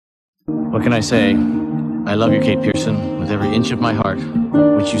What can I say? I love you, Kate Pearson, with every inch of my heart,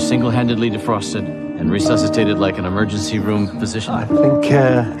 which you single-handedly defrosted and resuscitated like an emergency room physician. I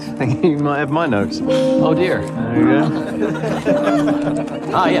think you might have my notes. Oh, dear. There you go.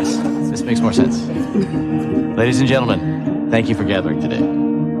 Ah, yes. This makes more sense. Ladies and gentlemen, thank you for gathering today.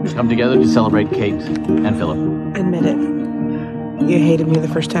 We've come together to celebrate Kate and Philip. Admit it. You hated me the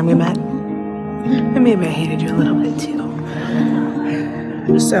first time we met. And maybe I hated you a little bit, too.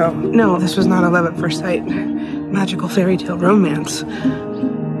 So, no, this was not a love at first sight, magical fairy tale romance.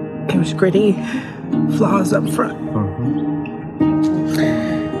 It was gritty, flaws up front.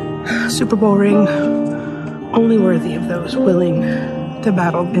 Super Bowl ring, only worthy of those willing to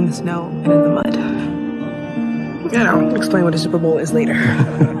battle in the snow and in the mud. I'll explain what a Super Bowl is later.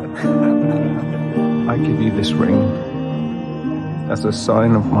 I give you this ring as a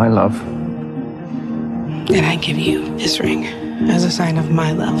sign of my love. And I give you this ring as a sign of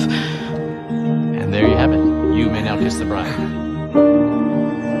my love. And there you have it. You may now kiss the bride.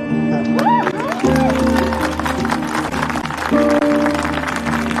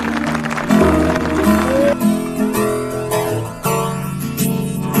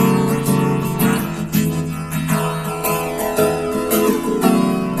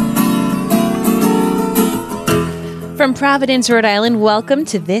 From Providence, Rhode Island, welcome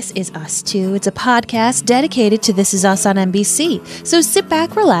to This Is Us Too. It's a podcast dedicated to This Is Us on NBC. So sit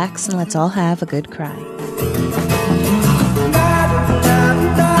back, relax, and let's all have a good cry.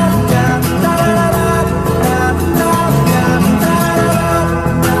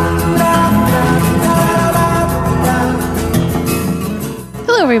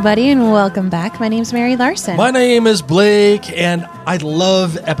 Hello, everybody, and welcome back. My name's Mary Larson. My name is Blake, and I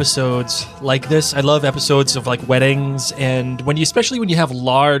love episodes like this. I love episodes of like weddings, and especially when you have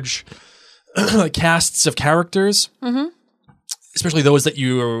large casts of characters, especially those that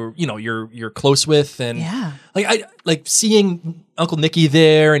you're close with, and I like seeing Uncle Nicky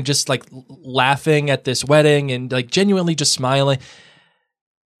there and just like laughing at this wedding and like genuinely just smiling.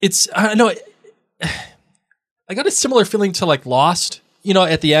 I know I got a similar feeling to like Lost.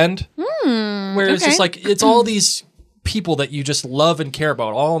 At the end, where it's just like, it's all these people that you just love and care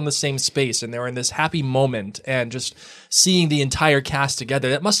about all in the same space. And they're in this happy moment and just seeing the entire cast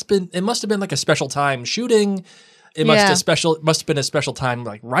together. It must have been like a special time shooting. It must have been a special time,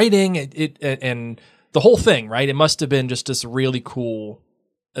 like writing it and the whole thing, right? It must have been just this really cool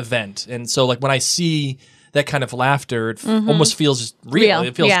event. And so like when I see that kind of laughter, it almost feels real.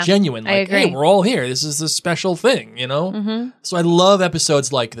 It feels genuine. Like, hey, we're all here. This is a special thing, So I love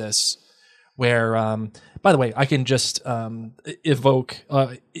episodes like this where, by the way, I can just invoke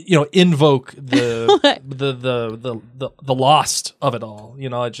the lost of it all.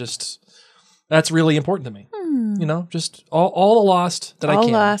 That's really important to me. Just all the lost that I can. All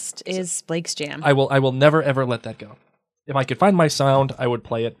lost is Blake's jam. I will never ever let that go. If I could find my sound, I would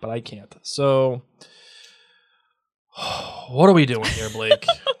play it, but I can't. So. What are we doing here, Blake?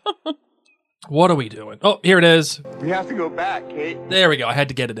 What are we doing? Oh, here it is. We have to go back, Kate. There we go. I had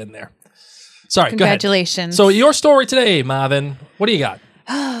to get it in there. Sorry, Congratulations. Go ahead. So your story today, Marvin. What do you got?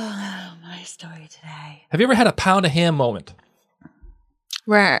 Oh, my story today. Have you ever had a pound of ham moment?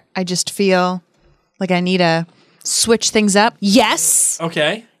 Where I just feel like I need to switch things up? Yes.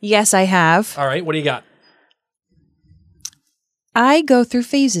 Okay. Yes, I have. All right. What do you got? I go through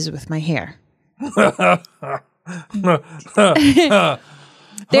phases with my hair.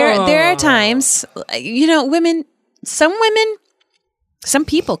 There are times, some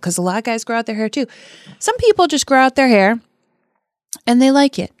people, because a lot of guys grow out their hair too. Some people just grow out their hair and they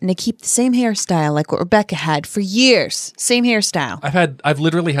like it and they keep the same hairstyle like what Rebecca had for years. Same hairstyle. I've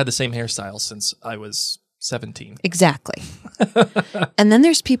literally had the same hairstyle since I was 17. Exactly. And then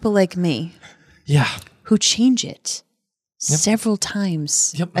there's people like me. Yeah. Who change it several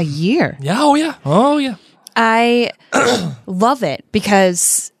times a year. Yeah. Oh yeah. I love it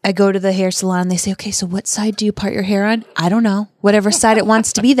because I go to the hair salon and they say, okay, so what side do you part your hair on? I don't know. Whatever side it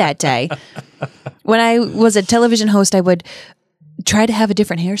wants to be that day. When I was a television host, I would try to have a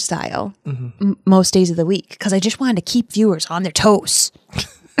different hairstyle most days of the week because I just wanted to keep viewers on their toes.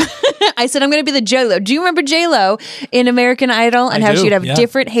 I said, I'm going to be the J-Lo. Do you remember J-Lo in American Idol and how she'd have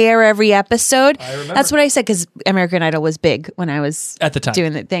different hair every episode? I remember. That's what I said because American Idol was big when I was at the time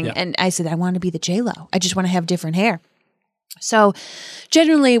doing the thing. Yeah. And I said, I want to be the J-Lo. I just want to have different hair. So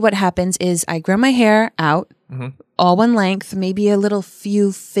generally what happens is I grow my hair out all one length, maybe a little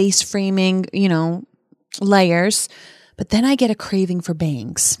few face framing, layers. But then I get a craving for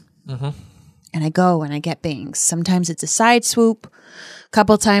bangs. And I go and I get bangs. Sometimes it's a side swoop. A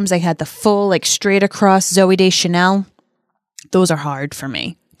couple times I had the full, straight across Zooey Deschanel. Those are hard for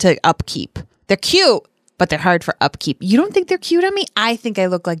me to upkeep. They're cute, but they're hard for upkeep. You don't think they're cute on me? I think I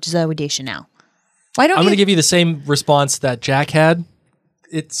look like Zooey Deschanel. Why don't I'm going to give you the same response that Jack had.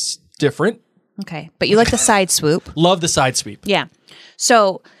 It's different. Okay, but you like the side swoop. Love the side sweep. Yeah.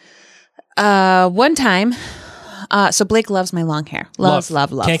 So one time, so Blake loves my long hair. Loves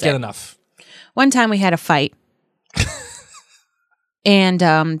Can't it. get enough. One time we had a fight. And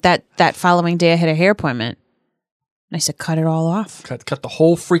that following day I had a hair appointment. And I said, cut it all off. Cut the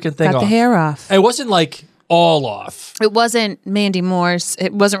whole freaking thing off. Cut the hair off. It wasn't like all off. It wasn't Mandy Moore's.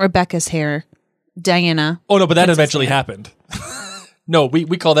 It wasn't Rebecca's hair. Diana. Oh, no, but that eventually happened. No, we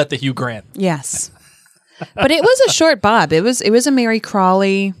call that the Hugh Grant. Yes. But it was a short bob. It was a Mary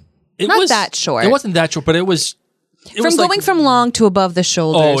Crawley. Not that short. It wasn't that short, but it was going from long to above the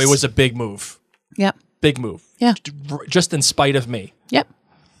shoulders. Oh, it was a big move. Yep. Big move. Yeah. Just in spite of me. Yep.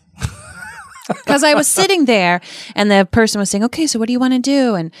 Because I was sitting there and the person was saying, okay, so what do you want to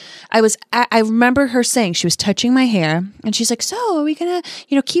do? And I remember her saying, she was touching my hair and she's like, so are we going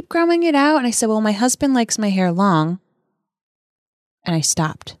to, keep growing it out? And I said, well, my husband likes my hair long. And I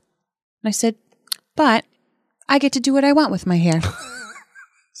stopped. And I said, but I get to do what I want with my hair.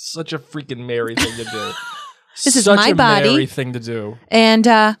 Such a freaking Mary thing to do. This is my body. Mary thing to do. And,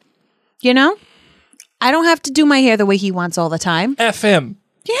 I don't have to do my hair the way he wants all the time. F him.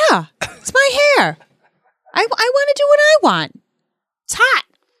 Yeah, it's my hair. I want to do what I want. It's hot.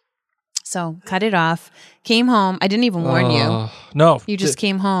 So cut it off. Came home. I didn't even warn you. No. You just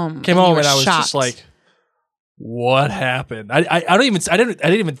came home. Came and home you were and I was shocked. just like, what happened? I don't think I even said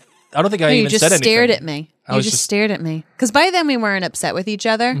anything. You just stared at me. You just stared at me. Because by then we weren't upset with each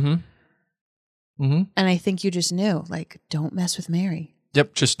other. Mm-hmm. Mm-hmm. And I think you just knew, like, don't mess with Mary.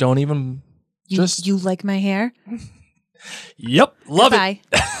 Yep. Just don't even. You like my hair? Yep. Love it.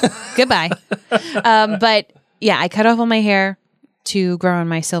 Goodbye. But yeah, I cut off all my hair to grow on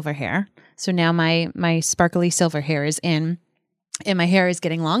my silver hair. So now my sparkly silver hair is in, and my hair is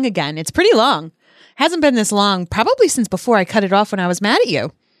getting long again. It's pretty long. Hasn't been this long probably since before I cut it off when I was mad at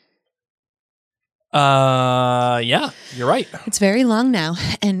you. Yeah, you're right. It's very long now,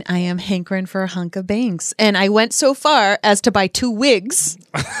 and I am hankering for a hunk of bangs. And I went so far as to buy 2 wigs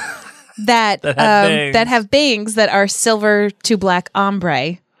that have bangs that are silver to black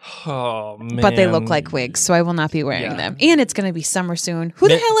ombre. Oh man! But they look like wigs, so I will not be wearing them. And it's going to be summer soon. Who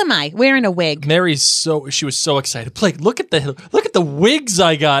the hell am I wearing a wig? She was so excited. Blake, look at the wigs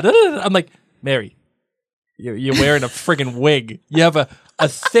I got. I'm like, Mary, you're wearing a friggin' wig. You have a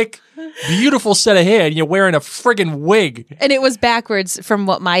thick, beautiful set of hair, and you're wearing a friggin' wig. And it was backwards from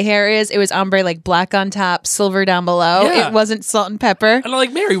what my hair is. It was ombre, like black on top, silver down below. Yeah. It wasn't salt and pepper. And I'm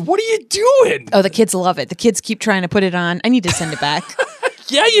like, Mary, what are you doing? Oh, the kids love it. The kids keep trying to put it on. I need to send it back.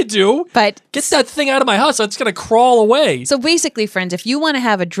 Yeah, you do. But get that thing out of my house. It's going to crawl away. So basically, friends, if you want to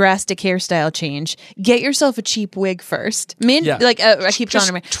have a drastic hairstyle change, get yourself a cheap wig first. I keep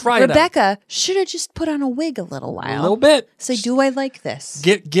telling her, try it out. Rebecca should have just put on a wig a little while. A little bit. Say, do I like this?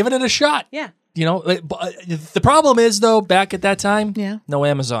 Give it a shot. Yeah. The problem is, though, back at that time, no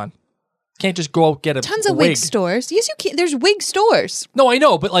Amazon. Can't just go out get a tons of wig wig stores. Yes, you can. There's wig stores. No, I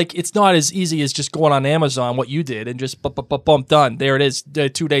know, but like it's not as easy as just going on Amazon, what you did, and just bump done. There it is. 2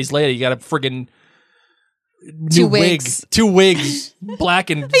 days later, you got a friggin' new wig, 2 wigs,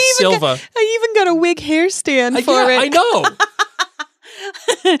 black and silver. I even got a wig hair stand for it. I know.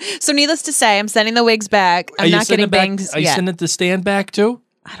 So needless to say, I'm sending the wigs back. I'm not getting bangs. Are you sending the stand back too?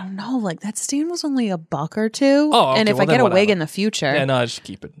 I don't know. Like that stand was only $1 or $2. Oh, okay. And if I get a wig in the future, yeah, no, just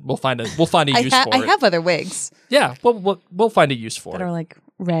keep it. We'll find a use for it. I have other wigs. Yeah, we'll find a use for that it. Are like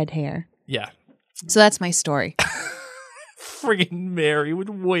red hair. Yeah. So that's my story. Friggin' Mary with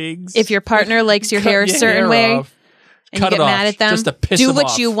wigs. If your partner likes your hair a certain way, and you get mad at them, just to piss do them what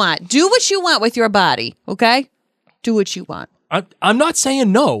off. you want. Do what you want with your body. Okay, do what you want. I'm not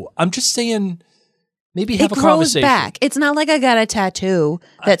saying no. I'm just saying. Maybe have a grows conversation. Back. It's not like I got a tattoo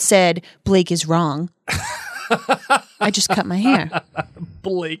that said Blake is wrong. I just cut my hair.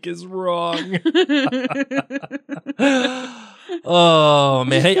 Blake is wrong. Oh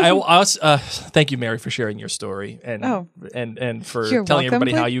man! Hey, I thank you, Mary, for sharing your story and for You're telling welcome,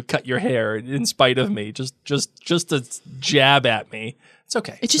 everybody how you cut your hair in spite of me. Just to jab at me. It's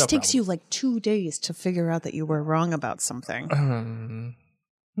okay. It just takes you like 2 days to figure out that you were wrong about something. Mm-hmm.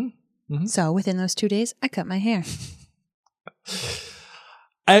 So within those 2 days, I cut my hair.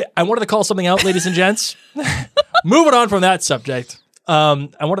 I wanted to call something out, ladies and gents. Moving on from that subject, I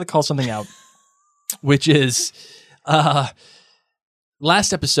wanted to call something out, which is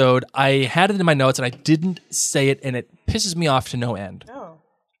last episode, I had it in my notes and I didn't say it, and it pisses me off to no end. Oh,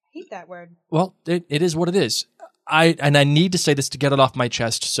 hate that word. Well, it is what it is. I need to say this to get it off my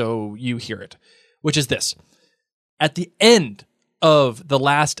chest so you hear it, which is this. At the end of the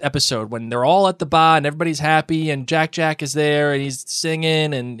last episode, when they're all at the bar and everybody's happy and Jack is there and he's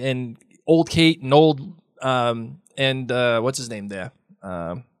singing and old Kate and old what's his name there?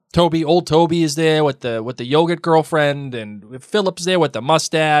 Old Toby is there with the yogurt girlfriend, and Philip's there with the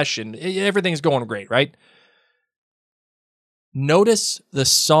mustache, and everything's going great, right? Notice the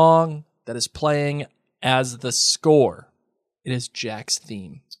song that is playing as the score. It is Jack's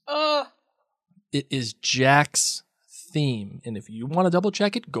theme. It is Jack's theme. And if you want to double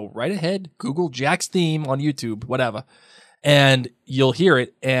check it, go right ahead, Google Jack's theme on YouTube, whatever, and you'll hear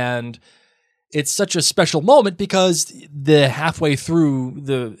it. And it's such a special moment because the halfway through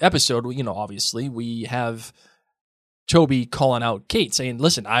the episode, obviously we have Toby calling out Kate saying,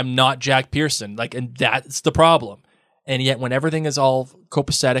 listen, I'm not Jack Pearson. And that's the problem. And yet when everything is all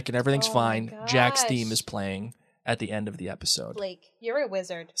copacetic and everything's fine, Jack's theme is playing at the end of the episode. Blake, you're a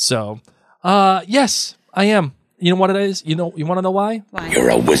wizard. So, yes, I am. You know what it is? You want to know why? Why? You're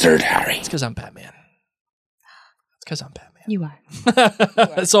a wizard, Harry. It's because I'm Batman. You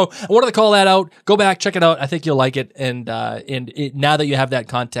are. So I wanted to call that out. Go back, check it out. I think you'll like it. And now that you have that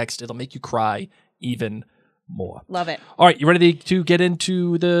context, it'll make you cry even more. Love it. All right, you ready to get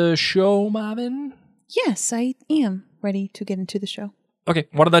into the show, Marvin? Yes, I am ready to get into the show. Okay,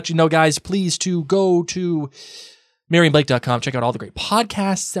 want to let you know, guys, please to go to MaryandBlake.com. Check out all the great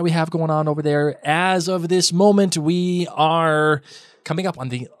podcasts that we have going on over there. As of this moment, we are coming up on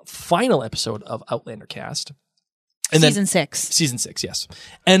the final episode of Outlander Cast. And Season 6. Season 6, yes.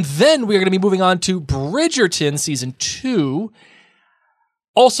 And then we are going to be moving on to Bridgerton Season 2.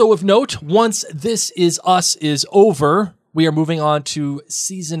 Also of note, once This Is Us is over, we are moving on to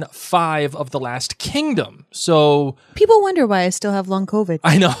Season 5 of The Last Kingdom. So people wonder why I still have long COVID.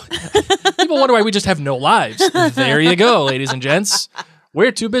 I know. People wonder why we just have no lives. There you go, ladies and gents.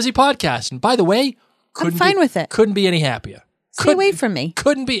 We're too busy podcasting. By the way, I'm fine with it. Couldn't be any happier. Stay away from me.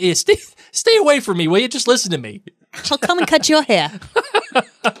 Couldn't be. Stay away from me, will you? Just listen to me. I'll come and cut your hair.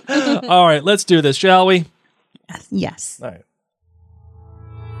 All right, let's do this, shall we? Yes. All right.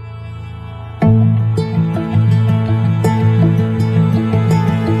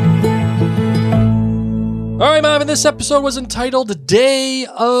 All right, Marvin, this episode was entitled Day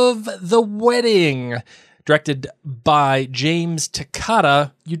of the Wedding, directed by James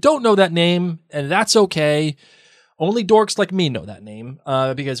Takata. You don't know that name, and that's okay. Only dorks like me know that name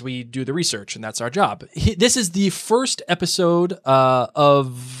because we do the research, and that's our job. This is the first episode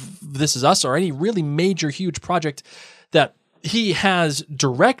of This Is Us, or any really major, huge project that he has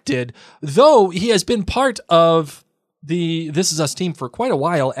directed, though he has been part of the This Is Us team for quite a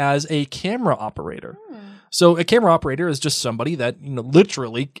while as a camera operator. So a camera operator is just somebody that,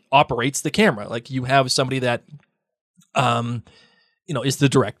 literally operates the camera. Like you have somebody that is the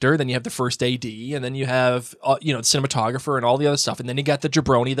director, then you have the first AD, and then you have, the cinematographer and all the other stuff. And then you got the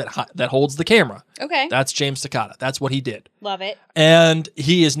jabroni that holds the camera. Okay. That's James Takata. That's what he did. Love it. And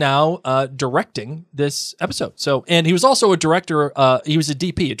he is now directing this episode. So, and he was also a director, he was a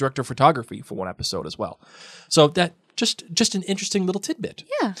DP, a director of photography for one episode as well. So that just an interesting little tidbit.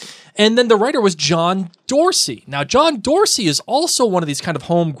 Yeah. And then the writer was John Dorsey. Now, John Dorsey is also one of these kind of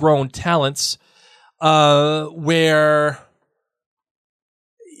homegrown talents where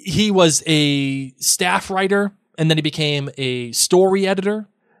he was a staff writer, and then he became a story editor,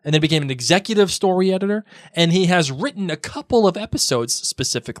 and then became an executive story editor. And he has written a couple of episodes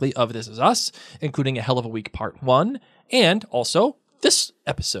specifically of This Is Us, including A Hell of a Week Part 1, and also this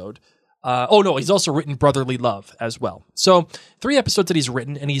episode. He's also written Brotherly Love as well. So 3 episodes that he's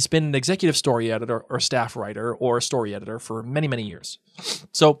written, and he's been an executive story editor or staff writer or story editor for many, many years.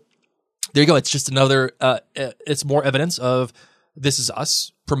 So there you go. It's just another, it's more evidence of This Is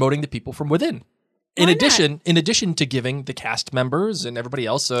Us promoting the people from within. In addition to giving the cast members and everybody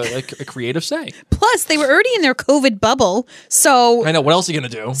else a creative say. Plus, they were already in their COVID bubble, so I know, what else are you going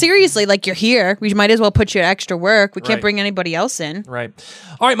to do? Seriously, you're here. We might as well put you to extra work. We can't Right. bring anybody else in. Right.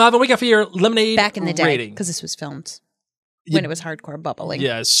 All right, Marvin, we got for your Lemonade Back in the day, rating. because this was filmed when it was hardcore bubbling.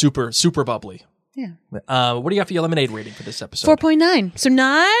 Yeah, super, super bubbly. Yeah. What do you got for your Lemonade rating for this episode? 4.9. So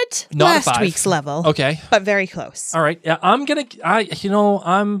not Not a last 5. week's level. Okay. But very close. All right. Yeah, I'm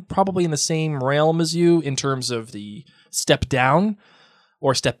probably in the same realm as you in terms of the step down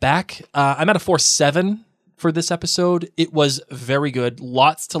or step back. I'm at a 4.7 for this episode. It was very good.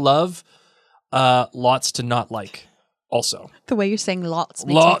 Lots to love, lots to not like. Also, The way you're saying lots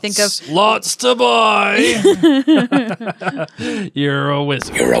makes me think of lots to buy. You're a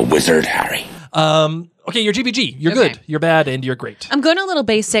wizard. You're a wizard, Harry. Okay, you're GBG. You're Okay. good. You're bad, and you're great. I'm going a little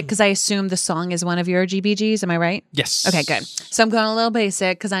basic because I assume the song is one of your GBGs. Am I right? Yes. Okay, good. So I'm going a little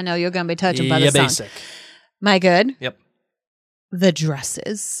basic because I know you're going to be touching by the Yeah, song. basic. My good? Yep. The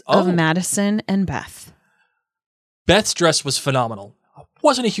dresses Oh. of Madison and Beth. Beth's dress was phenomenal. I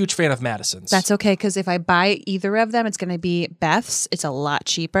wasn't a huge fan of Madison's. That's okay because if I buy either of them, it's going to be Beth's. It's a lot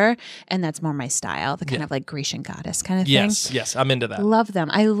cheaper, and that's more my style, the kind of like Grecian goddess kind of thing. yes, I'm into that. Love them.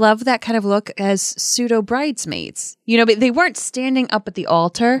 I love that kind of look as pseudo bridesmaids. You know, but they weren't standing up at the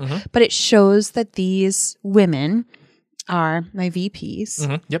altar, but it shows that these women are my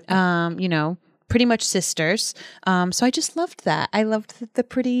VPs. Yep. You know, pretty much sisters. So I just loved that. I loved the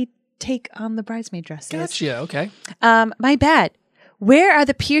pretty take on the bridesmaid dresses. Gotcha. Okay. My bad. Where are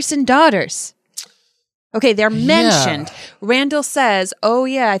the Pearson daughters? Okay, they're mentioned. Randall says, "Oh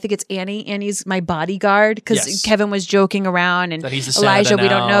yeah, I think it's Annie. Annie's my bodyguard," because Yes. Kevin was joking around and That he's the Elijah, senator we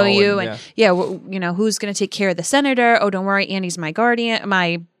don't know now, you, and and you know, who's going to take care of the senator? Oh, don't worry, Annie's my guardian,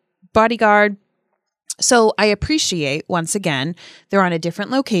 my bodyguard. So I appreciate once again they're on a different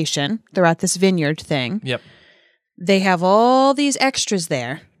location. They're at this vineyard thing. Yep. They have all these extras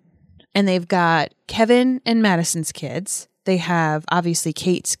there, and they've got Kevin and Madison's kids. They have obviously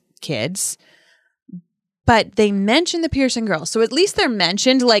Kate's kids, but they mention the Pearson girls. So at least they're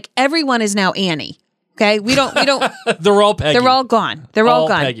mentioned. Like everyone is now Annie. Okay. We don't, They're all Peggy. they're all gone. They're all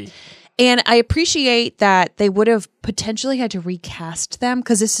gone. Peggy. And I appreciate that they would have potentially had to recast them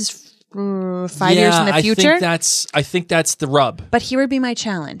because this is 5 years in the future. I think that's the rub. But here would be my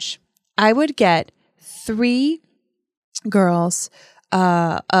challenge. I would get 3 girls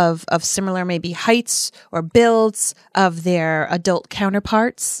of similar maybe heights or builds of their adult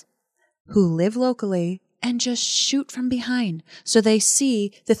counterparts who live locally and just shoot from behind. So they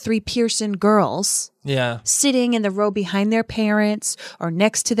see the 3 Pearson girls Yeah. sitting in the row behind their parents or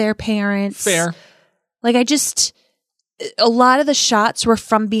next to their parents. Fair. Like a lot of the shots were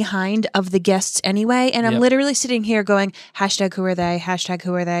from behind of the guests anyway. And I'm Yep. literally sitting here going, hashtag who are they? Hashtag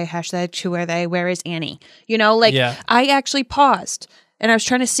who are they? Hashtag who are they? Where is Annie? You know, like Yeah. I actually paused and I was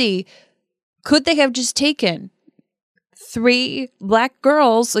trying to see, could they have just taken 3 black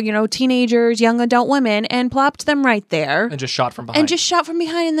girls, you know, teenagers, young adult women and plopped them right there And just shot from behind. and just shot from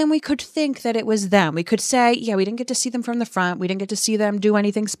behind, and then we could think that it was them. We could say, yeah, we didn't get to see them from the front. We didn't get to see them do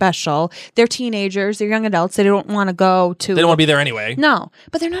anything special. They're teenagers. They're young adults. They don't want to go to... They don't want to be there anyway. No,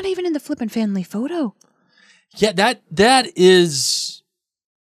 but they're not even in the flippin' family photo. Yeah, that is...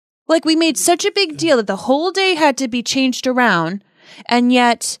 Like, we made such a big deal that the whole day had to be changed around, and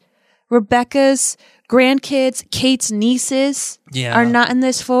yet Rebecca's grandkids, Kate's nieces Yeah. are not in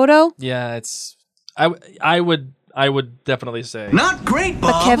this photo. Yeah, it's... I would definitely say... Not great,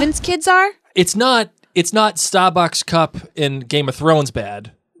 Bob. But Kevin's kids are? It's not Starbucks cup in Game of Thrones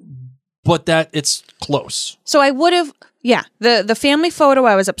bad, but that it's close. So I would have, yeah, the family photo,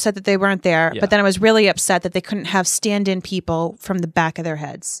 I was upset that they weren't there, Yeah. but then I was really upset that they couldn't have stand-in people from the back of their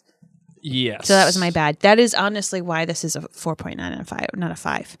heads. Yes. So that was my bad. That is honestly why this is a 4.9 out of 5, not a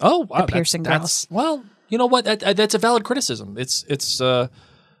 5. Oh, wow. The Pearson girls. Well, you know what? That's a valid criticism. It's it's a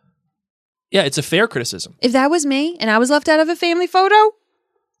fair criticism. If that was me and I was left out of a family photo,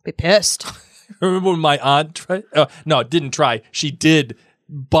 be pissed. Remember when my aunt tried? No, didn't try. She did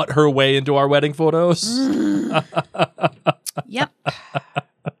butt her way into our wedding photos. Yep.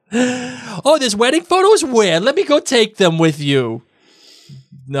 Oh, there's wedding photos? Where? Let me go take them with you.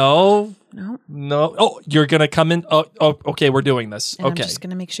 No. Oh, you're going to come in? Oh, okay, we're doing this. And okay. I'm just going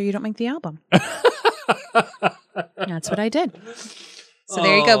to make sure you don't make the album. That's what I did. So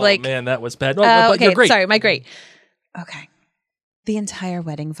there you go, Blake. Oh, man, that was bad. But okay, you're great. sorry, my great. Okay. The entire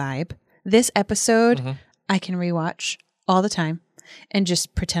wedding vibe. This episode, I can rewatch all the time and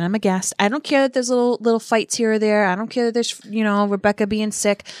just pretend I'm a guest. I don't care that there's little fights here or there. I don't care that there's, Rebecca being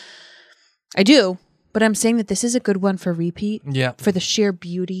sick. I do, but I'm saying that this is a good one for repeat. Yeah. For the sheer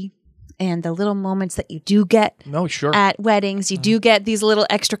beauty and the little moments that you do get No, sure. at weddings. You do get these little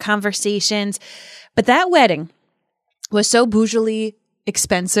extra conversations. But that wedding was so bougily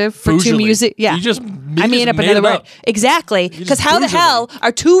expensive for 2 Bougily. music. Yeah. You just I made up another word. Exactly. Because how the hell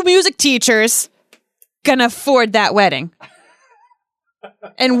are 2 music teachers gonna afford that wedding?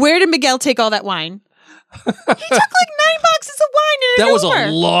 And where did Miguel take all that wine? He took like 9 boxes of wine in an That was Uber.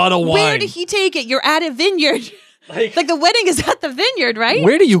 a lot of wine. Where did he take it? You're at a vineyard. Like the wedding is at the vineyard, right?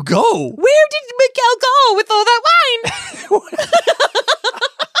 Where do you go? Where did Miguel go with all that wine?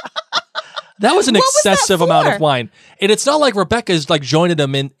 That was an What was that excessive amount for? of wine. And it's not like Rebecca's like joining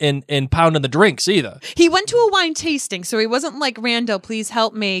them in pounding the drinks either. He went to a wine tasting, so he wasn't like, Rando, please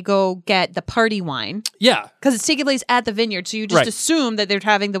help me go get the party wine. Yeah. Because it's taking place at the vineyard, so you just Right. assume that they're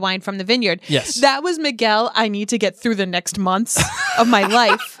having the wine from the vineyard. Yes. That was Miguel. I need to get through the next months of my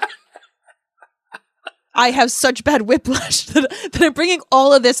life. I have such bad whiplash that I'm bringing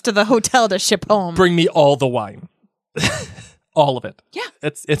all of this to the hotel to ship home. Bring me all the wine. All of it. Yeah.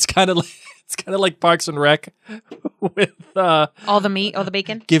 It's kind of like Parks and Rec with All the meat, all the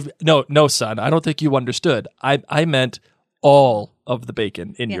bacon. no son, I don't think you understood. I meant all of the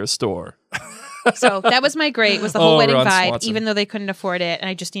bacon in Yeah. your store. So that was my great, was the whole Oh, wedding Ron vibe, Swanson. even though they couldn't afford it. And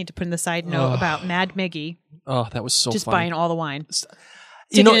I just need to put in the side note about Mad Miggy Oh, that was so just funny. buying all the wine.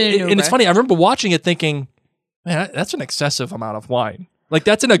 You know, Taking it in an and it's Uber. funny. I remember watching it thinking, man, that's an excessive amount of wine. Like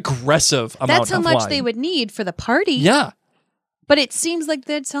that's an aggressive amount That's how of much wine. they would need for the party. Yeah. But it seems like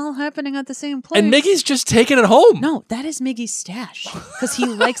that's all happening at the same place. And Miggy's just taking it home. No, that is Miggy's stash because he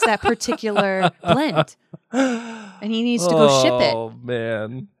likes that particular blend, and he needs to go ship it. Oh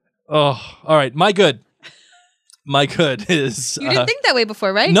man. Oh, all right. My good. My good is. You didn't think that way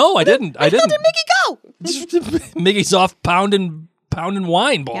before, right? No, I didn't. I Where the hell didn't. did Miggy go? Miggy's off pounding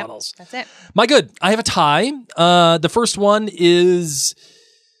wine bottles. That's it. My good. I have a tie. The first one is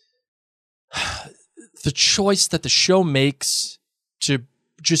the choice that the show makes to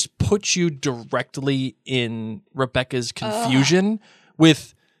just put you directly in Rebecca's confusion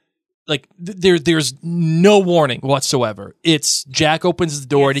with like there's no warning whatsoever. It's Jack opens the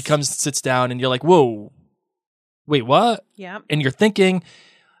door and he comes and sits down and you're like, whoa, wait, what? Yeah. And you're thinking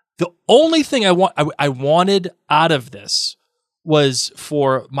the only thing I wanted out of this was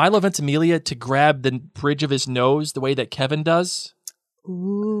for Milo Ventimiglia to grab the bridge of his nose the way that Kevin does.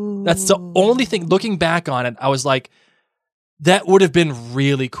 Ooh. That's the only thing. Looking back on it, I was like, that would have been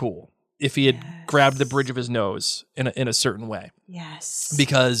really cool if he had grabbed the bridge of his nose in a certain way, Yes.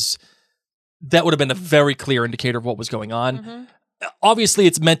 because that would have been a very clear indicator of what was going on. Obviously,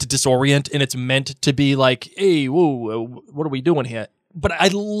 it's meant to disorient and it's meant to be like, hey, whoa, what are we doing here? But I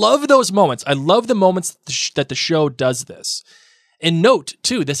love those moments. I love the moments that the show does this. And note,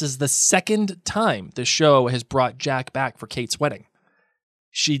 too, this is the second time the show has brought Jack back for Kate's wedding.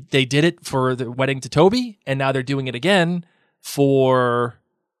 They did it for the wedding to Toby, and now they're doing it again for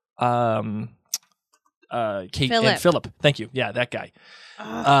Kate and Philip. Thank you. Yeah, that guy.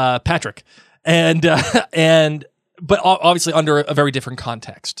 Patrick. And but obviously under a very different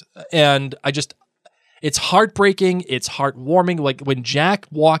context. And it's heartbreaking, it's heartwarming. Like when Jack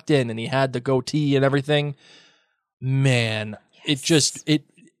walked in and he had the goatee and everything, man, and just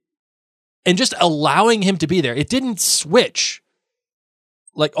allowing him to be there. It didn't switch.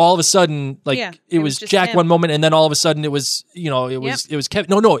 Like all of a sudden, like it was just Jack him. one moment, and then all of a sudden it was Kevin.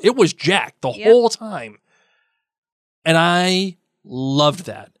 No, it was Jack the whole time. And I loved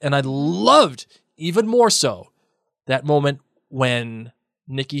that. And I loved even more so that moment when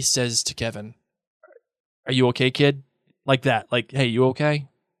Nikki says to Kevin, "Are you okay, kid?" Like that. Like, "Hey, you okay?"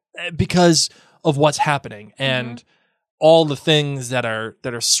 Because of what's happening and all the things that are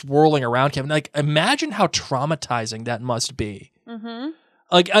swirling around Kevin. Like, imagine how traumatizing that must be.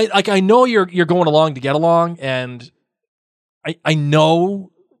 I know you're going along to get along, and I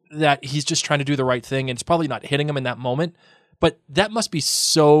know that he's just trying to do the right thing, and it's probably not hitting him in that moment, but that must be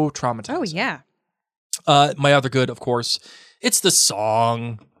so traumatizing. Oh, yeah. My other good, of course, it's the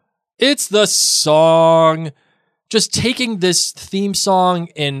song. It's the song. Just taking this theme song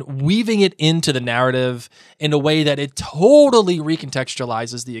and weaving it into the narrative in a way that it totally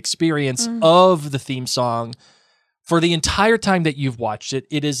recontextualizes the experience of the theme song. For the entire time that you've watched it,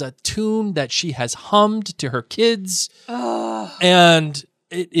 it is a tune that she has hummed to her kids. And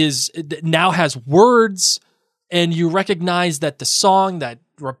it now has words, and you recognize that the song that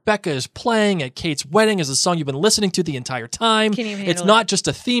Rebecca is playing at Kate's wedding is a song you've been listening to the entire time. Can't even It's handle not just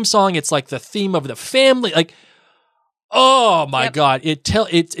a theme song, it's like the theme of the family. Like, oh my God.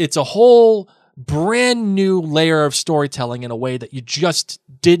 It's a whole brand new layer of storytelling in a way that you just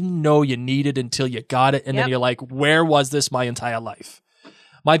didn't know you needed until you got it. And then you're like, where was this my entire life?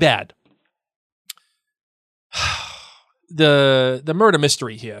 My bad. The murder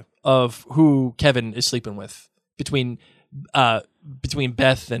mystery here of who Kevin is sleeping with between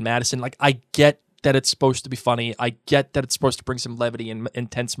Beth and Madison. Like, I get that it's supposed to be funny. I get that it's supposed to bring some levity and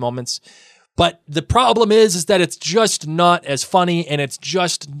intense moments. But the problem is that it's just not as funny, and it's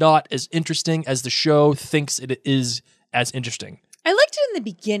just not as interesting as the show thinks it is as interesting. I liked it in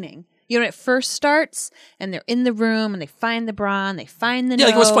the beginning. You know, when it first starts and they're in the room and they find the bra and they find the note.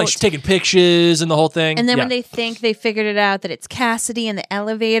 Like it was funny. She's taking pictures and the whole thing. And then when they think they figured it out that it's Cassidy in the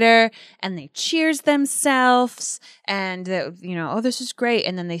elevator and they cheers themselves and, oh, this is great.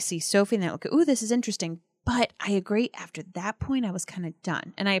 And then they see Sophie and they're like, ooh, this is interesting. But I agree. After that point, I was kind of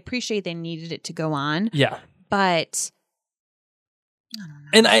done. And I appreciate they needed it to go on. Yeah. But I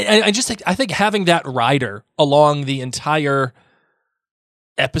don't know. And I think having that rider along the entire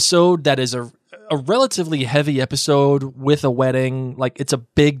episode that is a relatively heavy episode with a wedding, like it's a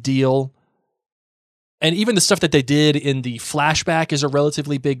big deal. And even the stuff that they did in the flashback is a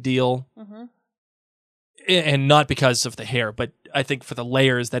relatively big deal. Mm-hmm. And not because of the hair, but I think for the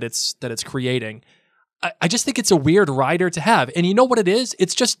layers that it's creating. I just think it's a weird rider to have. And you know what it is?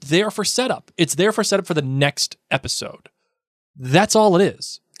 It's just there for setup. It's there for setup for the next episode. That's all it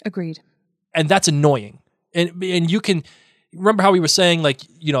is. Agreed. And that's annoying. And you can remember how we were saying, like,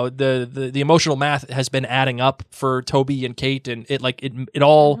 the emotional math has been adding up for Toby and Kate, and it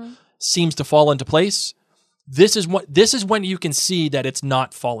all seems to fall into place. This is when you can see that it's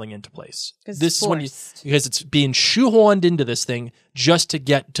not falling into place. This is when because it's being shoehorned into this thing just to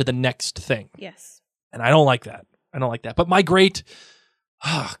get to the next thing. Yes. And I don't like that. But my great,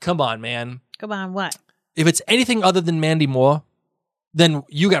 come on, man. Come on, what? If it's anything other than Mandy Moore, then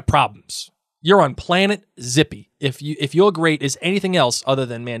you got problems. You're on planet Zippy. If your great is anything else other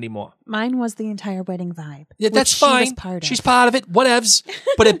than Mandy Moore. Mine was the entire wedding vibe. Yeah, that's fine. She's part of it, whatevs.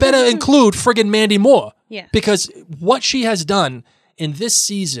 But it better include friggin' Mandy Moore. Yeah. Because what she has done in this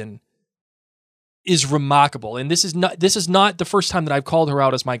season is remarkable. And this is not the first time that I've called her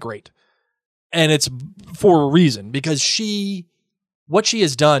out as my great. And it's for a reason, because what she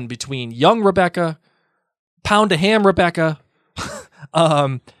has done between young Rebecca, pound a ham Rebecca,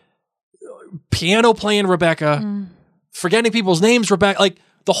 piano playing Rebecca, forgetting people's names Rebecca, like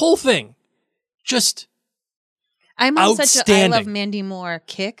the whole thing, just I'm on such a I love Mandy Moore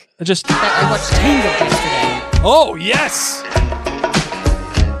kick that I watched Tangled yesterday. Oh yes,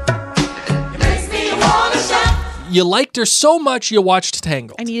 you liked her so much you watched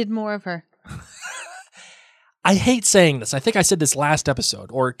Tangled. I needed more of her. I hate saying this. I think I said this last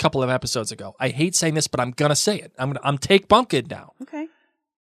episode or a couple of episodes ago. I hate saying this, but I'm gonna say it. I'm take Bumpkin now. Okay.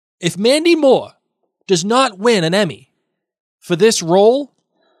 If Mandy Moore does not win an Emmy for this role,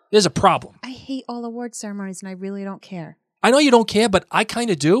 there's a problem. I hate all award ceremonies, and I really don't care. I know you don't care, but I kind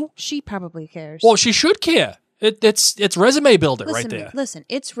of do. She probably cares. Well, she should care. It's resume builder right there. Listen,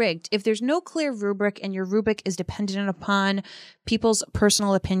 it's rigged. If there's no clear rubric and your rubric is dependent upon people's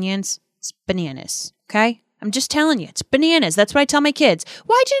personal opinions, it's bananas. Okay? I'm just telling you, it's bananas. That's what I tell my kids.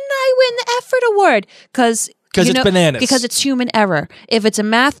 Why didn't I win the effort award? Because it's bananas. Because it's human error. If it's a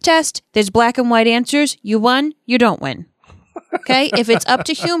math test, there's black and white answers. You won, you don't win. Okay? If it's up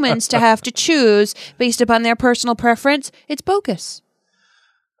to humans to have to choose based upon their personal preference, it's bogus.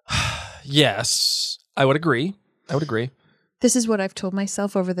 Yes, I would agree. This is what I've told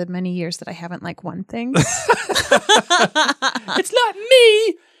myself over the many years that I haven't won things. It's not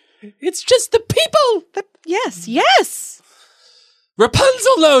me. It's just the people. Yes.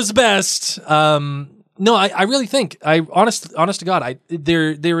 Rapunzel knows best. No, I really think, honest to God,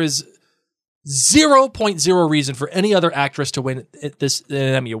 there is 0.0 reason for any other actress to win an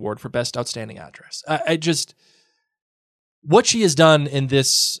Emmy Award for Best Outstanding Actress. What she has done in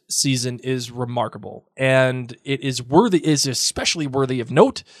this season is remarkable, and it is especially worthy of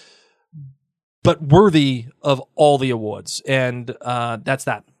note, but worthy of all the awards, and that's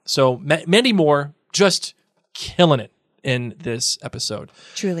that. So Mandy Moore just killing it in this episode.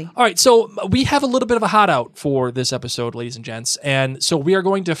 Truly. All right, so we have a little bit of a hot out for this episode, ladies and gents, and so we are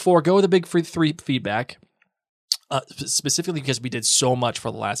going to forego the big three feedback, specifically because we did so much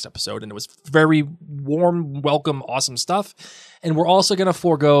for the last episode, and it was very warm, welcome, awesome stuff, and we're also going to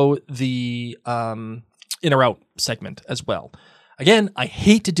forego the in or out segment as well. Again, I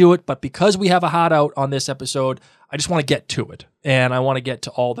hate to do it, but because we have a hot out on this episode, I just want to get to it, and I want to get to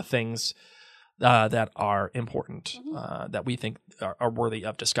all the things that are important, that we think are worthy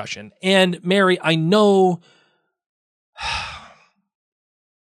of discussion. And Mary, I know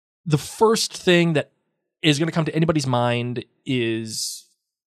the first thing that is going to come to anybody's mind is,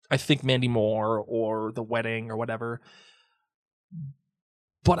 I think, Mandy Moore or the wedding or whatever.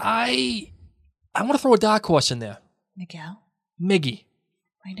 But I want to throw a dark horse in there. Miggy.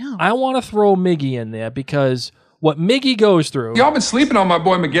 I know. I want to throw Miggy in there because what Miggy goes through. Y'all been sleeping on my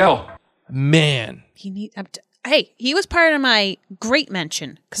boy Miguel. Man. Hey, he was part of my great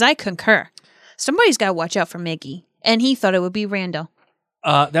mention because I concur. Somebody's got to watch out for Miggy. And he thought it would be Randall.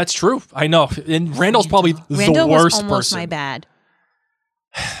 That's true. I know. And Randall's probably Randall the worst was almost person. my bad.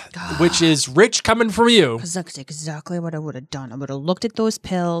 which is rich coming from you. Because that's exactly what I would have done. I would have looked at those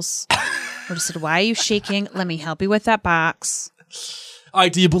pills. Would have said, "Why are you shaking? Let me help you with that box." All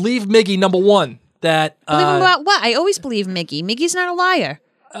right, do you believe Miggy, number one, that... Believe him about what? I always believe Miggy. Miggy's not a liar.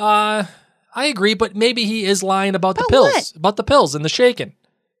 I agree, but maybe he is lying about the About pills. what? About the pills and the shaking.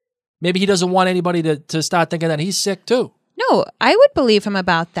 Maybe he doesn't want anybody to start thinking that he's sick too. No, I would believe him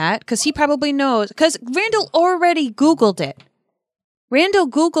about that because he probably knows. Because Randall already Googled it. Randall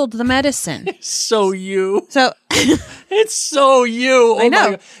Googled the medicine. So you. So It's so you. I know. My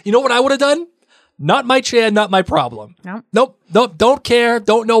God. You know what I would have done? Not my chair, not my problem. No. Nope. Don't care.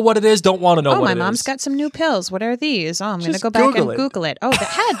 Don't know what it is. Don't want to know what my it is. mom's got some new pills. What are these? Oh, I'm going to Just go back Google and it. Google it. Oh, that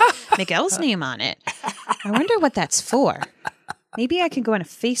had Miguel's name on it. I wonder what that's for. Maybe I can go on a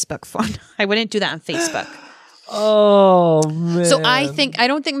Facebook phone. I wouldn't do that on Facebook. Oh, man. So I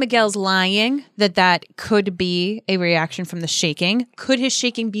don't think Miguel's lying that could be a reaction from the shaking. Could his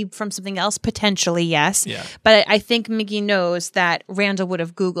shaking be from something else? Potentially, yes. Yeah. But I think Miggy knows that Randall would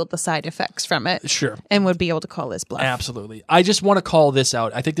have Googled the side effects from it. Sure. And would be able to call his bluff. Absolutely. I just want to call this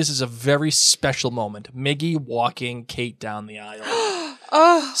out. I think this is a very special moment. Miggy walking Kate down the aisle.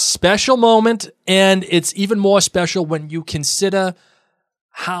 Oh. Special moment, and it's even more special when you consider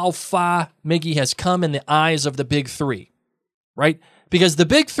how far Miggy has come in the eyes of the big three, right? Because the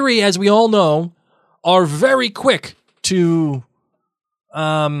big three, as we all know, are very quick to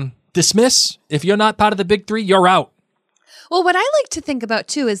dismiss. If you're not part of the big three, you're out. Well, what I like to think about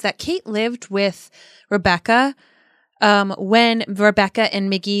too is that Kate lived with Rebecca when Rebecca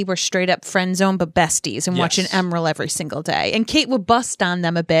and Miggy were straight up friend zone but besties and watching Emerald every single day. And Kate would bust on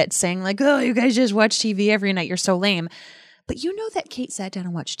them a bit, saying like, "Oh, you guys just watch TV every night. You're so lame." But you know that Kate sat down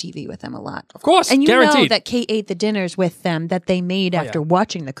and watched TV with them a lot. Of course, and you guaranteed. know that Kate ate the dinners with them that they made after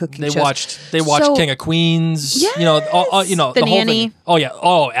watching the cooking shows. They watched So- King of Queens. Yes! You know, The whole Nanny. thing. Oh yeah.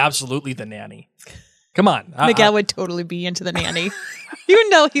 Oh, absolutely, the nanny. Come on, Miguel would totally be into the nanny. You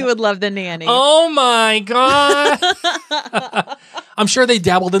know he would love the nanny. Oh my God. I'm sure they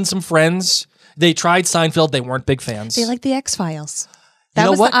dabbled in some Friends. They tried Seinfeld. They weren't big fans. They like the X-Files. You That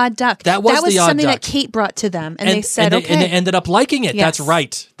know was what? the odd duck. That was the odd something duck. that Kate brought to them, and they said, "Okay." And they ended up liking it. Yes. That's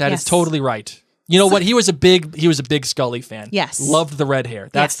right. That is Yes. totally right. You know what? He was a big Scully fan. Yes. Loved the red hair.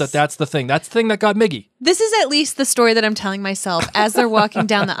 That's Yes. the thing. That's the thing that got Miggy. This is at least the story that I'm telling myself as they're walking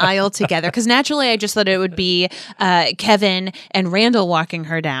down the aisle together. Because naturally, I just thought it would be Kevin and Randall walking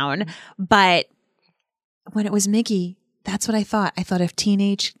her down. But when it was Miggy, that's what I thought. I thought of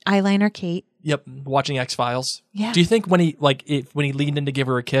teenage eyeliner Kate. Yep, watching X-Files. Yeah. Do you think when he when he leaned in to give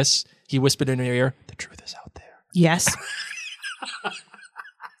her a kiss, he whispered in her ear, "The truth is out there"? Yes.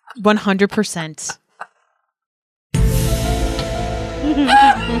 100%.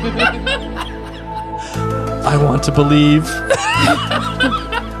 I want to believe.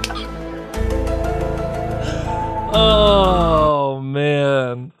 Oh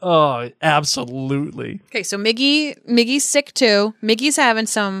man. Oh, absolutely. Okay, so Miggy's sick too. Miggy's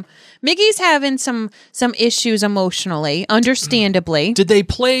having some issues emotionally, understandably. Did they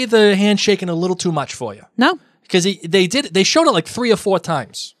play the handshaking a little too much for you? No. Because they showed it like 3 or 4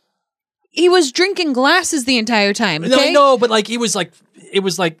 times. He was drinking glasses the entire time. No, Okay? no, but like it was like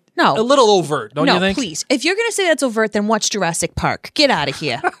No. a little overt, don't no, you think? please. If you're gonna say that's overt, then watch Jurassic Park. Get out of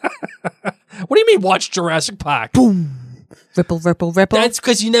here. What do you mean watch Jurassic Park? Ripple, ripple, ripple. That's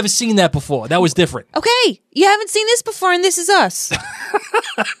because you never seen that before. That was different. Okay, you haven't seen this before, and this is us.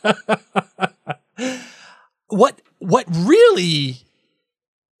 What really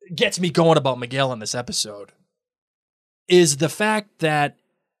gets me going about Miguel in this episode is the fact that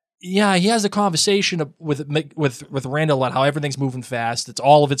he has a conversation with Randall about how everything's moving fast.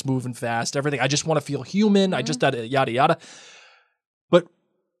 It's moving fast. Everything. I just want to feel human. I just yada yada. But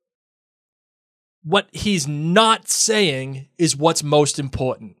what he's not saying is what's most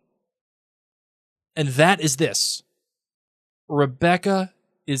important. And that is this. Rebecca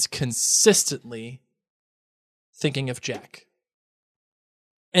is consistently thinking of Jack.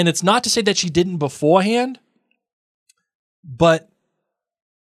 And it's not to say that she didn't beforehand, but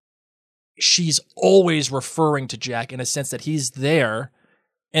she's always referring to Jack in a sense that he's there.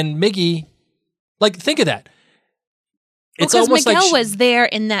 And Miggy, like, think of that. It's Because almost Miguel like was there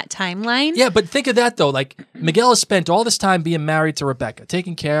in that timeline. yeah, but think of that though. Like Miguel has spent all this time being married to Rebecca,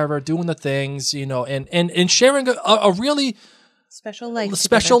 taking care of her, doing the things, you know, and sharing a really Special life.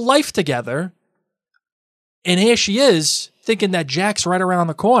 special together. life together. And here she is thinking that Jack's right around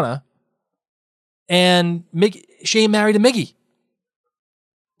the corner, and she ain't married to Miggy.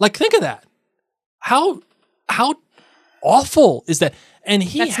 Like, think of that. How awful is that? And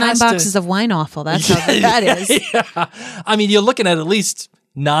he That's has 9 boxes of wine awful. That's how bad that is. Yeah. I mean, you're looking at least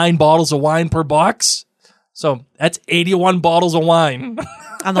 9 bottles of wine per box. So that's 81 bottles of wine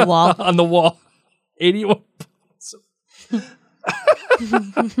On the wall. on the wall. 81.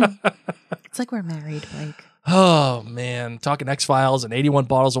 It's like we're married, Blake. Oh man, talking X-Files and 81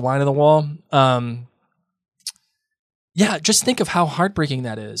 bottles of wine on the wall. Yeah, just think of how heartbreaking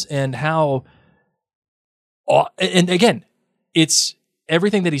that is, and how. And again, it's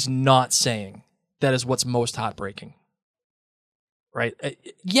everything that he's not saying that is what's most heartbreaking, right?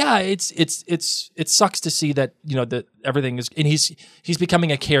 Yeah, it sucks to see that, you know, that everything is, and he's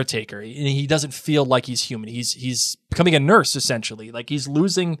becoming a caretaker, and he doesn't feel like he's human. He's becoming a nurse essentially, like he's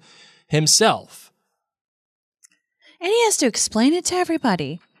losing himself. And he has to explain it to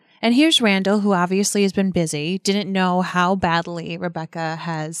everybody. And here's Randall, who obviously has been busy, didn't know how badly Rebecca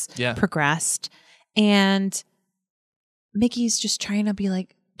has progressed. And Mickey's just trying to be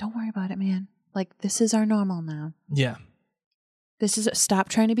like, don't worry about it, man. Like, this is our normal now. Yeah. Stop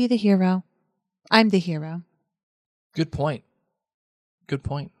trying to be the hero. I'm the hero. Good point.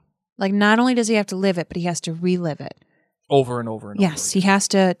 Like, not only does he have to live it, but he has to relive it. Over and over and over. Yes, he has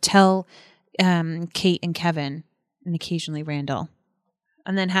to tell Kate and Kevin, and occasionally Randall,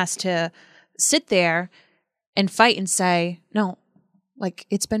 and then has to sit there and fight and say, no, like,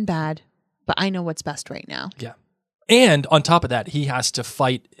 it's been bad, but I know what's best right now. Yeah. And on top of that, he has to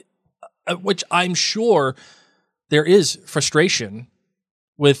fight, which I'm sure there is frustration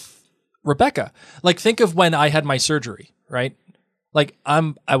with Rebecca. Like, think of when I had my surgery, right? Like,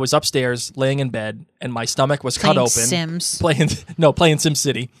 I was upstairs laying in bed and my stomach was cut open. Sims. Playing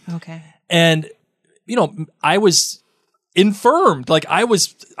SimCity. Okay. And, you know, I was infirmed. Like, I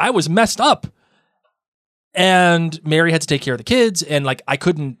was messed up. And Mary had to take care of the kids, and like I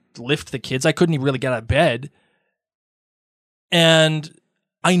couldn't lift the kids. I couldn't even really get out of bed. And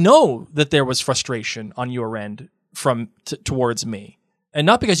I know that there was frustration on your end towards me. And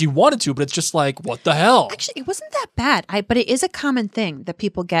not because you wanted to, but it's just like, what the hell? Actually, it wasn't that bad. But it is a common thing that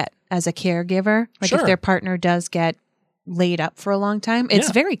people get as a caregiver. Like if their partner does get laid up for a long time,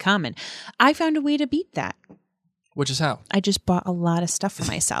 it's very common. I found a way to beat that. Which is how? I just bought a lot of stuff for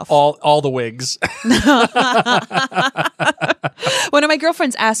myself. all the wigs. One of my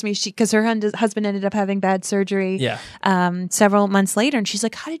girlfriends asked me, because her husband ended up having bad surgery several months later. And she's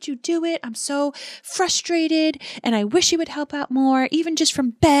like, how did you do it? I'm so frustrated. And I wish you would help out more, even just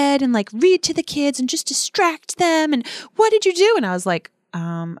from bed, and like read to the kids and just distract them. And what did you do? And I was like,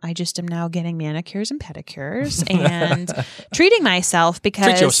 I just am now getting manicures and pedicures and treating myself because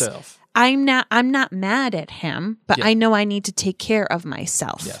treat yourself. I'm not mad at him, but I know I need to take care of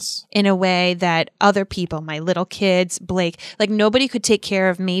myself in a way that other people, my little kids, Blake, like nobody could take care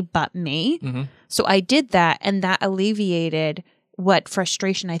of me but me. Mm-hmm. So I did that, and that alleviated what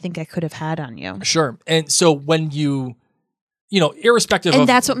frustration I think I could have had on you. Sure. And so when you know, irrespective and of...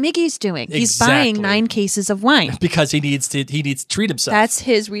 that's what Mickey's doing. He's buying 9 cases of wine. Because he needs to treat himself. That's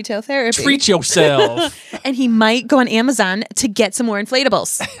his retail therapy. Treat yourself. And he might go on Amazon to get some more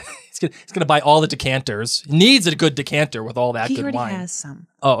inflatables. He's gonna buy all the decanters. He needs a good decanter with all that good wine. He already has some.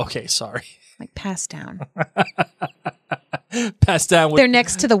 Oh, okay. Sorry. Like passed down. Passed down. They're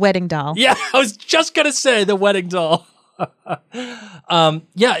next to the wedding doll. Yeah, I was just gonna say the wedding doll.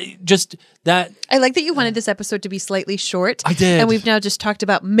 Just that. I like that you wanted this episode to be slightly short. I did. And we've now just talked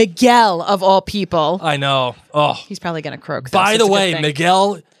about Miguel of all people. I know. Oh, he's probably gonna croak. By the way,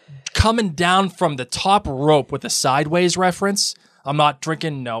 Miguel coming down from the top rope with a sideways reference. I'm not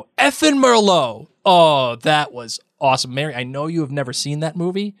drinking no effing Merlot. Oh, that was awesome. Mary, I know you have never seen that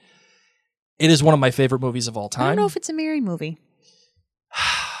movie. It is one of my favorite movies of all time. I don't know if it's a Mary movie.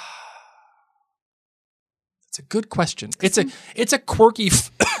 It's a good question. It's a quirky,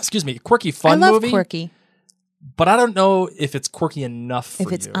 quirky fun movie. I love quirky. But I don't know if it's quirky enough for you.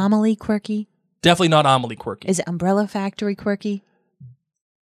 If it's Amelie quirky. Definitely not Amelie quirky. Is it Umbrella Factory quirky?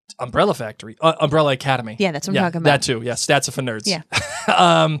 Umbrella Factory, Umbrella Academy. Yeah, that's what I'm talking about. That too. Yes, that's for nerds. Yeah.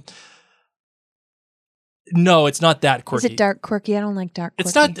 No, it's not that quirky. Is it dark quirky? I don't like dark quirky.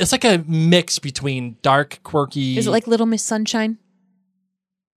 It's not. It's like a mix between dark quirky. Is it like Little Miss Sunshine?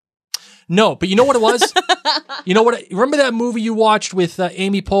 No, but you know what it was? You know what? Remember that movie you watched with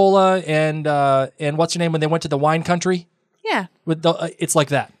Amy Poehler and what's her name when they went to the wine country? Yeah. With it's like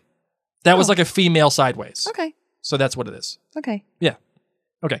that. That was like a female sideways. Okay. So that's what it is. Okay. Yeah.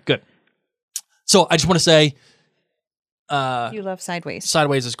 Okay, good. So I just want to say, you love Sideways.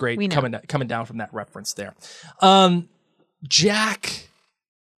 Sideways is great. Coming down from that reference there. Jack.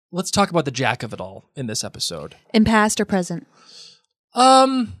 Let's talk about the Jack of it all in this episode. In past or present?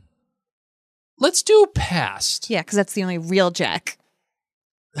 Let's do past. Yeah, because that's the only real Jack.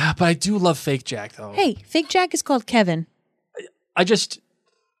 But I do love fake Jack though. Hey, fake Jack is called Kevin.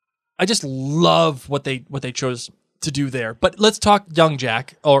 I just love what they chose to do there. But let's talk young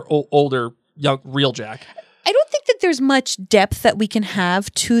Jack or older young real Jack. I don't think that there's much depth that we can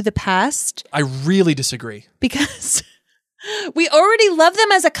have to the past I really disagree. because we already love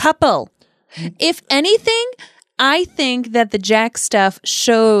them as a couple. If anything, I think that the Jack stuff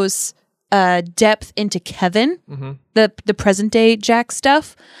shows depth into Kevin, the present day Jack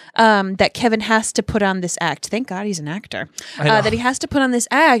stuff, that Kevin has to put on this act. Thank God he's an actor. That he has to put on this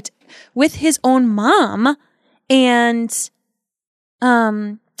act with his own mom, and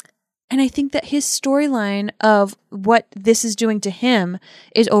I think that his storyline of what this is doing to him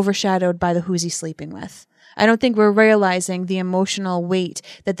is overshadowed by the who's he sleeping with. I don't think we're realizing the emotional weight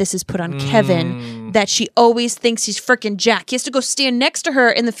that this has put on Kevin, that she always thinks he's freaking Jack. He has to go stand next to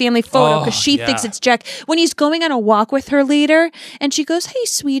her in the family photo because she thinks it's Jack. When he's going on a walk with her later and she goes, "Hey,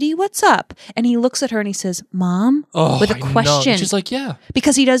 sweetie, what's up?" And he looks at her and he says, "Mom?" with a question. She's like, yeah.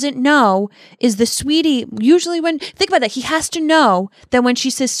 Because he doesn't know, is the sweetie, usually think about that, he has to know that when she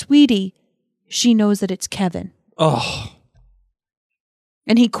says sweetie, she knows that it's Kevin. Oh.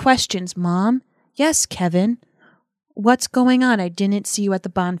 And he questions, "Mom?" "Yes, Kevin. What's going on? I didn't see you at the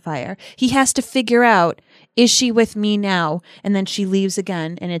bonfire." He has to figure out, is she with me now? And then she leaves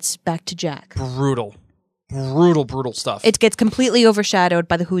again, and it's back to Jack. Brutal stuff. It gets completely overshadowed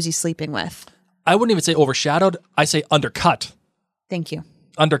by the who's he sleeping with. I wouldn't even say overshadowed. I say undercut. Thank you.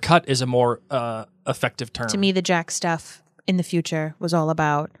 Undercut is a more effective term. To me, the Jack stuff in the future was all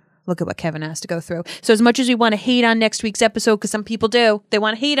about, look at what Kevin has to go through. So as much as we want to hate on next week's episode, because some people do, they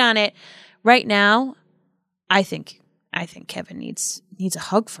want to hate on it. Right now, I think Kevin needs a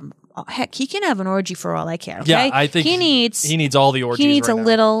hug from. Heck, he can have an orgy for all I care. Okay? Yeah, I think he needs all the orgies. He needs right a now.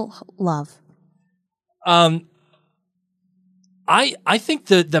 little love. I think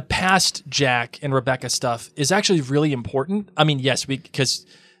the past Jack and Rebecca stuff is actually really important. I mean, yes, because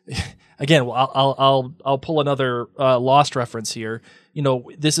again, I'll pull another Lost reference here. You know,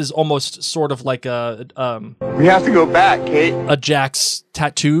 this is almost sort of like a we have to go back, Kate. A Jack's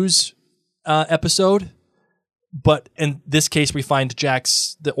tattoos episode, but in this case, we find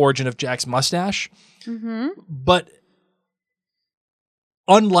the origin of Jack's mustache. Mm-hmm. But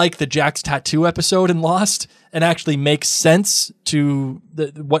unlike the Jack's tattoo episode in Lost, it actually makes sense to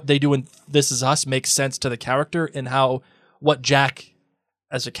what they do in This Is Us makes sense to the character and how what Jack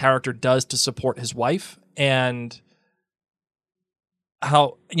as a character does to support his wife, and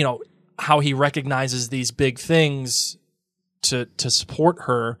how he recognizes these big things to support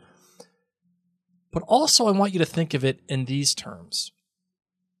her. But also, I want you to think of it in these terms.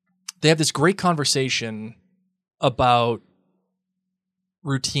 They have this great conversation about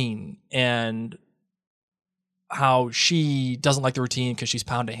routine and how she doesn't like the routine because she's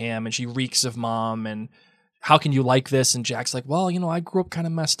Pound of Ham and she reeks of mom, and how can you like this? And Jack's like, well, I grew up kind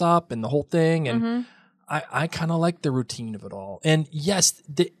of messed up and the whole thing, and I kind of like the routine of it all. And yes,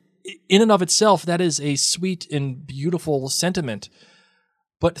 in and of itself, that is a sweet and beautiful sentiment.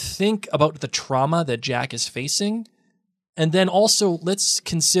 But think about the trauma that Jack is facing. And then also, let's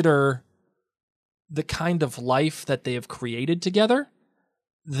consider the kind of life that they have created together.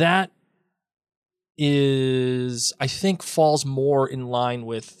 That is, I think, falls more in line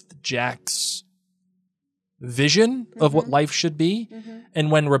with Jack's vision of what life should be.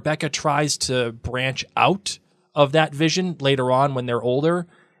 And when Rebecca tries to branch out of that vision later on when they're older,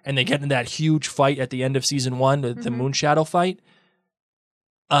 and they get in that huge fight at the end of season 1, the Moonshadow fight,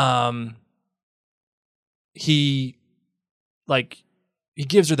 he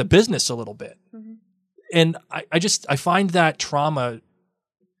gives her the business a little bit. And I find that trauma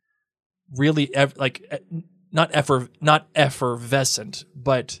really not effervescent,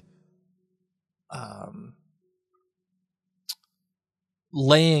 but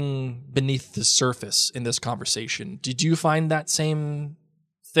laying beneath the surface in this conversation. Did you find that same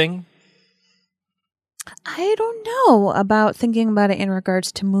thing? I don't know about thinking about it in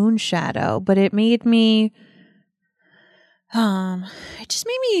regards to Moonshadow, but it made me it just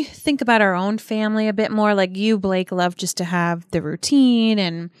made me think about our own family a bit more. Like you, Blake, love just to have the routine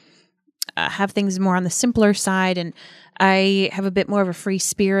and have things more on the simpler side, and I have a bit more of a free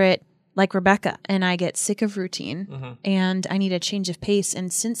spirit like Rebecca, and I get sick of routine and I need a change of pace.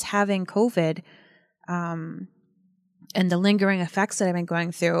 And since having COVID and the lingering effects that I've been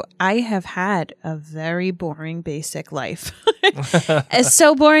going through, I have had a very boring, basic life. It's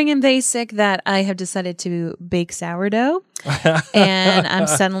so boring and basic that I have decided to bake sourdough, and I'm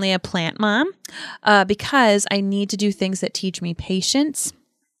suddenly a plant mom because I need to do things that teach me patience,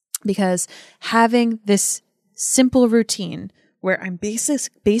 because having this simple routine where I'm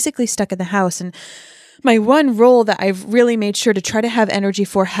basically stuck in the house, and my one role that I've really made sure to try to have energy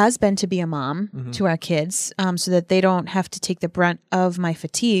for has been to be a mom to our kids, so that they don't have to take the brunt of my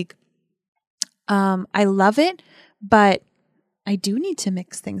fatigue. I love it, but I do need to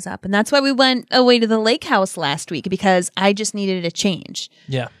mix things up. And that's why we went away to the lake house last week, because I just needed a change.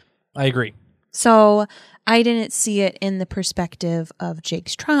 Yeah, I agree. So I didn't see it in the perspective of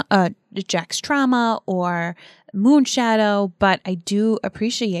Jack's trauma or Moonshadow, but I do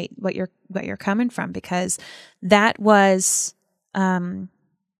appreciate what you're coming from, because that was, my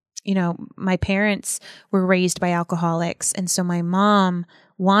parents were raised by alcoholics. And so my mom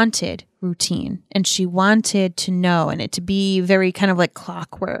wanted routine, and she wanted to know, and it to be very kind of like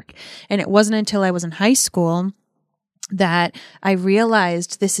clockwork. And it wasn't until I was in high school that I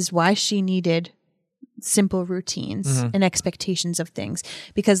realized this is why she needed simple routines and expectations of things,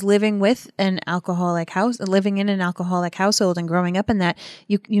 because living in an alcoholic household and growing up in that,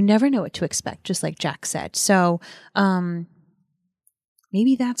 you never know what to expect, just like Jack said. So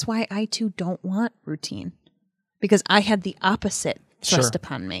maybe that's why I too don't want routine, because I had the opposite thrust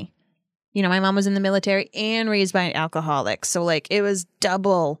upon me. My mom was in the military and raised by alcoholics, so like it was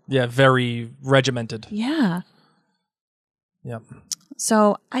double. Yeah, very regimented. Yeah. Yep.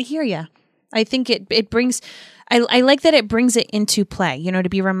 So I hear you. I think it brings, I like that it brings it into play, to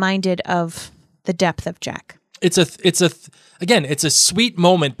be reminded of the depth of Jack. It's a sweet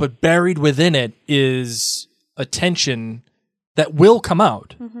moment, but buried within it is a tension that will come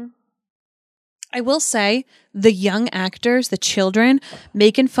out. Mm-hmm. I will say the young actors, the children,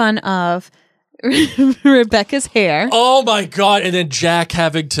 making fun of Rebecca's hair. Oh my God. And then Jack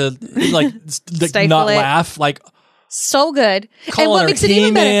having to not it. laugh. So good. Calling And what her makes it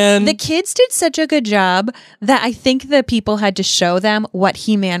even better, He-Man. the kids did such a good job that I think the people had to show them what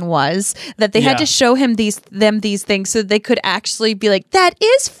He-Man was, that they had to show him these things so they could actually be like, that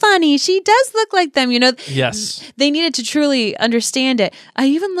is funny. She does look like them, Yes. They needed to truly understand it. I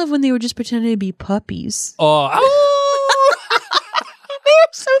even love when they were just pretending to be puppies. Oh, They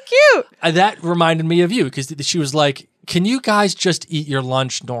were so cute. that reminded me of you, because she was like, can you guys just eat your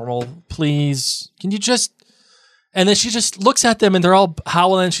lunch normal, please? Can you just... And then she just looks at them and they're all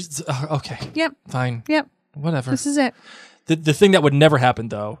howling. She's okay. Yep. Fine. Yep. Whatever. This is it. The thing that would never happen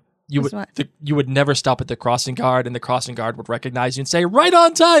though, you Is what? would never stop at the crossing guard, and the crossing guard would recognize you and say, "Right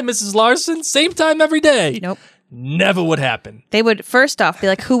on time, Mrs. Larson. Same time every day." Nope. Never would happen. They would first off be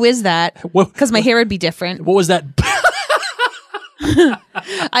like, who is that? Because my hair would be different. What was that?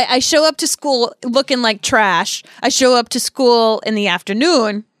 I show up to school looking like trash. I show up to school in the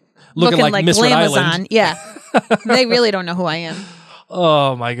afternoon Looking like Miss Rhode Island. Glamazon. Yeah. They really don't know who I am.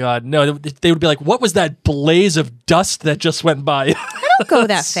 Oh my God. No, they would be like, what was that blaze of dust that just went by? I don't go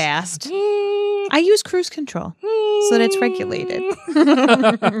that fast. I use cruise control so that it's regulated.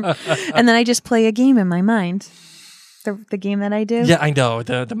 And then I just play a game in my mind. The game that I do. Yeah, I know.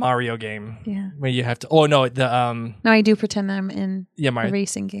 The Mario game. Yeah. Where you have to, oh no, No, I do pretend I'm in a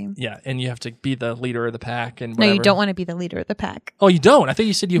racing game. Yeah, and you have to be the leader of the pack and No, whatever. you don't want to be the leader of the pack. Oh, you don't? I think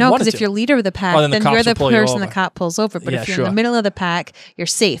you said you No, wanted to. because if you're leader of the pack, Oh, then then the you're cops the will pull you person the over. cop pulls over. But Yeah, if you're sure. in the middle of the pack, you're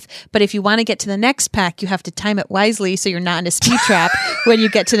safe. But if you want to get to the next pack, you have to time it wisely so you're not in a speed trap when you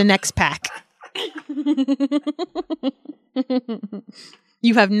get to the next pack.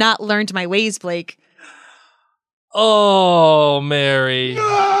 You have not learned my ways, Blake. Oh, Mary.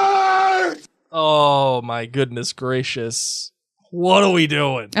 Oh, my goodness gracious. What are we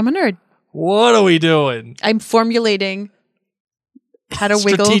doing? I'm a nerd. What are we doing? I'm formulating how to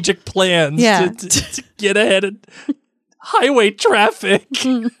wiggle. Strategic plans Yeah. to get ahead of highway traffic.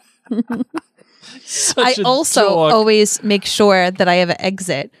 I Such a also dork. always make sure that I have an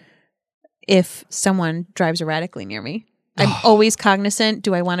exit if someone drives erratically near me. I'm always cognizant.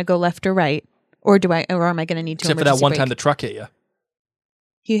 Do I want to go left or right? Or am I going to need to Except for that emergency one brake? time the truck hit you.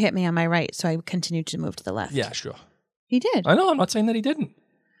 He hit me on my right, so I continued to move to the left. Yeah, sure. He did. I know. I'm not saying that he didn't.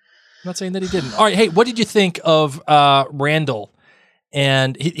 I'm not saying that he didn't. All right. Hey, what did you think of Randall?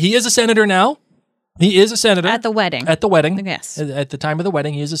 And he is a senator now. He is a senator. At the wedding. At the wedding. Yes. At the time of the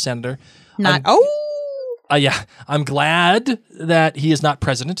wedding, he is a senator. Not. Yeah. I'm glad that he is not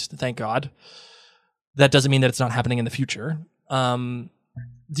president. Thank God. That doesn't mean that it's not happening in the future. Do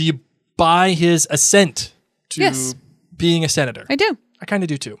you buy his assent to Yes. being a senator? I do. I kind of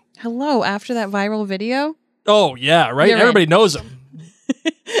do too. Hello. After that viral video, Oh, yeah, right? You're Everybody knows him.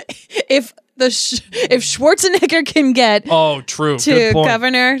 if Schwarzenegger can get Oh, true. to Good point.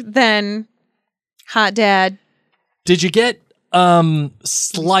 governor, then hot dad. Did you get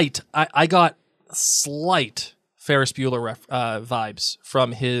slight? I got slight Ferris Bueller vibes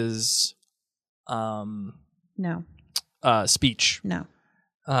from his No. speech. No.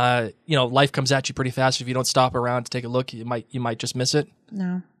 life comes at you pretty fast. If you don't stop around to take a look, you might just miss it.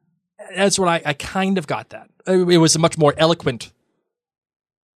 No. That's what I kind of got that. It was a much more eloquent,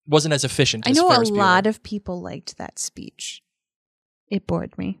 wasn't as efficient I as know Ferris a Bueller. lot of people liked that speech. It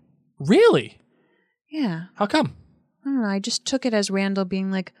bored me. Really? Yeah. How come? I don't know. I just took it as Randall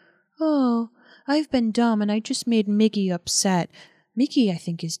being like, oh, I've been dumb and I just made Mickey upset. Mickey, I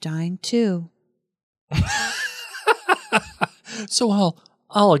think, is dying too. So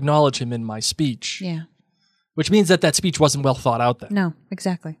I'll acknowledge him in my speech. Yeah. Which means that speech wasn't well thought out then. No,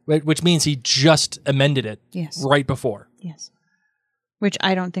 exactly. Right? Which means he just amended it Yes. right before. Yes. Which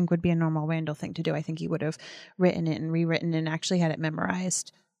I don't think would be a normal Randall thing to do. I think he would have written it and rewritten and actually had it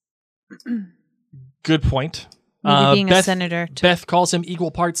memorized. Good point. Maybe being a senator. Beth calls him equal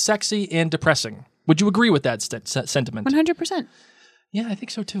parts sexy and depressing. Would you agree with that sentiment? 100%. Yeah, I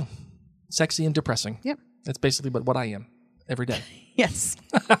think so too. Sexy and depressing. Yep. That's basically what I am every day. Yes.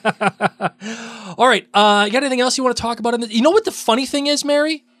 All right. You got anything else you want to talk about? You know what the funny thing is,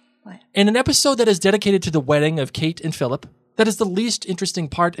 Mary? What? In an episode that is dedicated to the wedding of Kate and Philip, that is the least interesting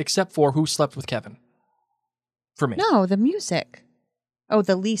part except for who slept with Kevin. For me. No, the music. Oh,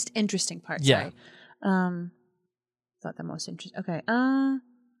 the least interesting part. Yeah. Sorry. Thought the most interesting. Okay.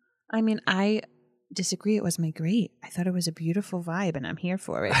 I mean, I disagree. It wasn't great. I thought it was a beautiful vibe, and I'm here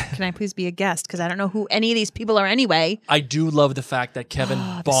for it. Can I please be a guest? Because I don't know who any of these people are anyway. I do love the fact that Kevin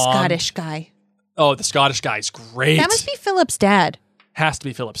the bombed. Scottish guy. Oh, the Scottish guy is great. That must be Philip's dad. Has to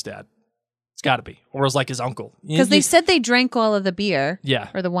be Philip's dad. It's got to be. Or it's like his uncle. Because they said they drank all of the beer. Yeah.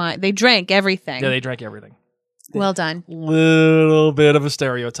 Or the wine. They drank everything. Yeah, they drank everything. Well done. Little bit of a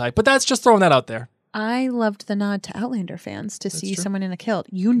stereotype, but that's just throwing that out there. I loved the nod to Outlander fans to see someone in a kilt.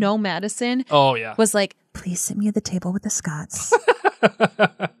 You know, Madison Oh, yeah. was like, please sit me at the table with the Scots.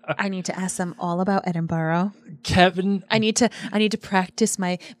 I need to ask them all about Edinburgh. Kevin. I need to practice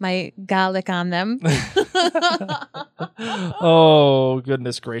my Gaelic on them. Oh,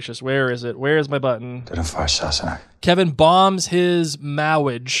 goodness gracious. Where is it? Where is my button? Kevin bombs his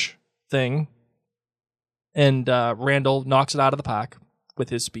marriage thing, and Randall knocks it out of the park with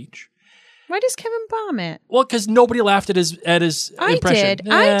his speech. Why does Kevin bomb it? Well, because nobody laughed at his impression.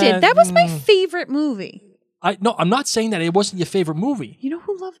 I did. That was my favorite movie. No, I'm not saying that it wasn't your favorite movie. You know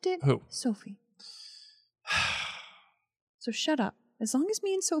who loved it? Who? Sophie. So shut up. As long as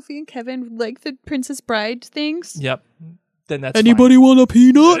me and Sophie and Kevin like the Princess Bride things. Yep. Then that's Anybody fine. want a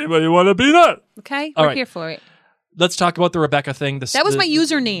peanut? Anybody want a peanut? Okay? All We're right. here for it. Let's talk about the Rebecca thing. That was my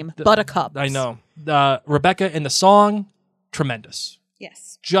username, Buttercup. I know. Rebecca in the song, tremendous.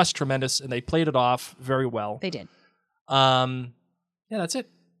 Yes. Just tremendous, and they played it off very well. They did. Yeah, that's it.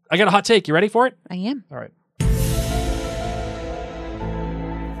 I got a hot take. You ready for it? I am. All right.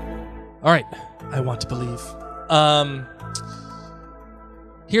 All right. I want to believe.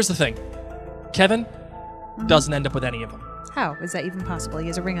 Here's the thing. Kevin doesn't end up with any of them. How is that even possible? He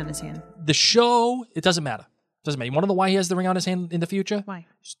has a ring on his hand. The show, it doesn't matter. Doesn't matter. You want to know why he has the ring on his hand in the future? Why?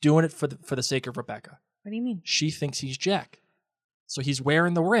 He's doing it for the sake of Rebecca. What do you mean? She thinks he's Jack. So he's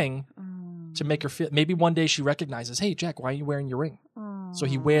wearing the ring to make her feel. Maybe one day she recognizes, hey, Jack, why are you wearing your ring? So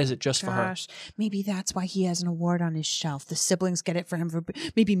he wears it just for her. Gosh, maybe that's why he has an award on his shelf. The siblings get it for him.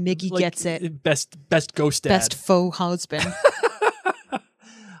 Maybe Miggy gets it. Best ghost dad. Best faux husband.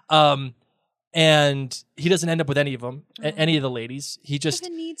 And he doesn't end up with any of them, any of the ladies. He just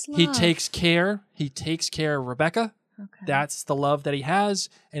Kevin needs he love. takes care. He takes care of Rebecca. Okay. That's the love that he has,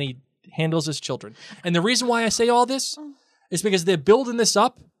 and he handles his children. And the reason why I say all this is because they're building this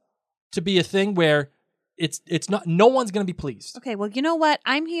up to be a thing where it's not. No one's going to be pleased. Okay, well, you know what?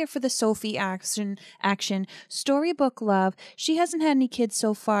 I'm here for the Sophie action, storybook love. She hasn't had any kids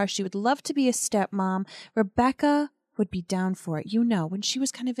so far. She would love to be a stepmom. Rebecca would be down for it. You know, when she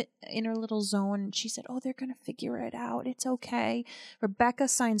was kind of in her little zone, she said, oh, they're going to figure it out. It's okay. Rebecca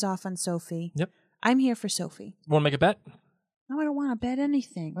signs off on Sophie. Yep. I'm here for Sophie. Want to make a bet? No, I don't want to bet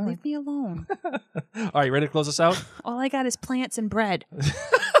anything. All right. Leave me alone. All right, you ready to close this out? All I got is plants and bread.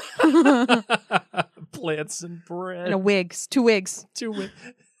 Plants and bread. And a wig. 2 wigs. 2 wigs.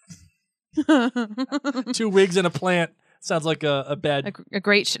 2 wigs and a plant. Sounds like a bad. A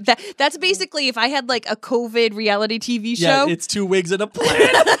great that's basically if I had like a COVID reality TV show. Yeah, it's 2 wigs and a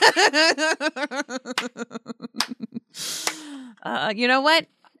plant. You know what?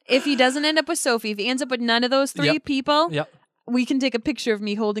 If he doesn't end up with Sophie, if he ends up with none of those 3 Yep. people, Yep. we can take a picture of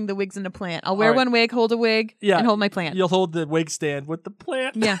me holding the wigs and a plant. I'll wear All right. 1 wig, hold a wig, Yeah. and hold my plant. You'll hold the wig stand with the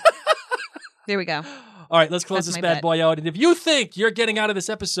plant. Yeah. There we go. All right, let's close That's this my bad bet. boy out. And if you think you're getting out of this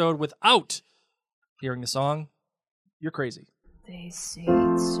episode without hearing the song, you're crazy. They say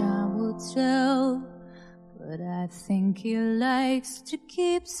time will tell, but I think he likes to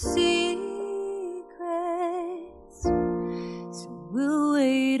keep secrets. So we'll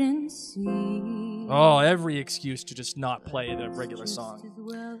wait and see. Oh, every excuse to just not play the regular song.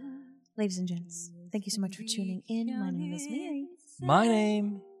 Ladies and gents, thank you so much for tuning in. My name is Mary. My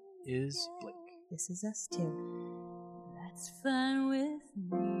name is Blake. This is us too. That's fine with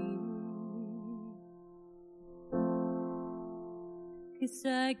me. 'Cause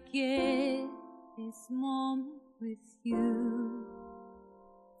I get this moment with you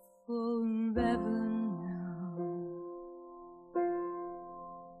forever now.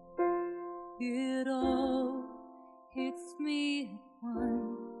 It all hits me at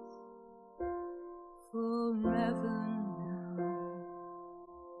once forever now.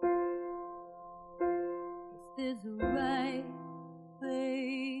 If there's a right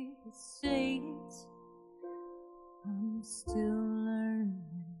way to say it, I'm still learning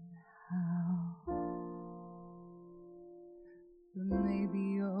how. But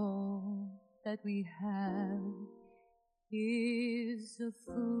maybe all that we have is a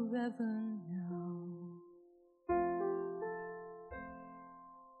forever now.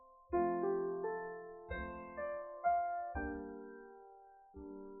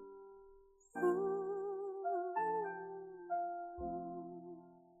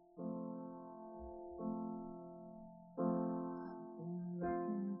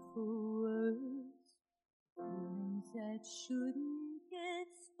 That shouldn't get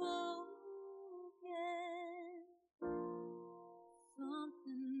spoken.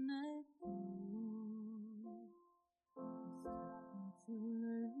 Something I do is starting to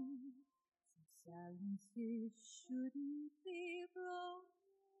learn. Some silences shouldn't be broken.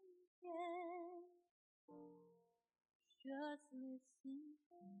 Just listen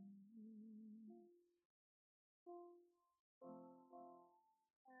to me.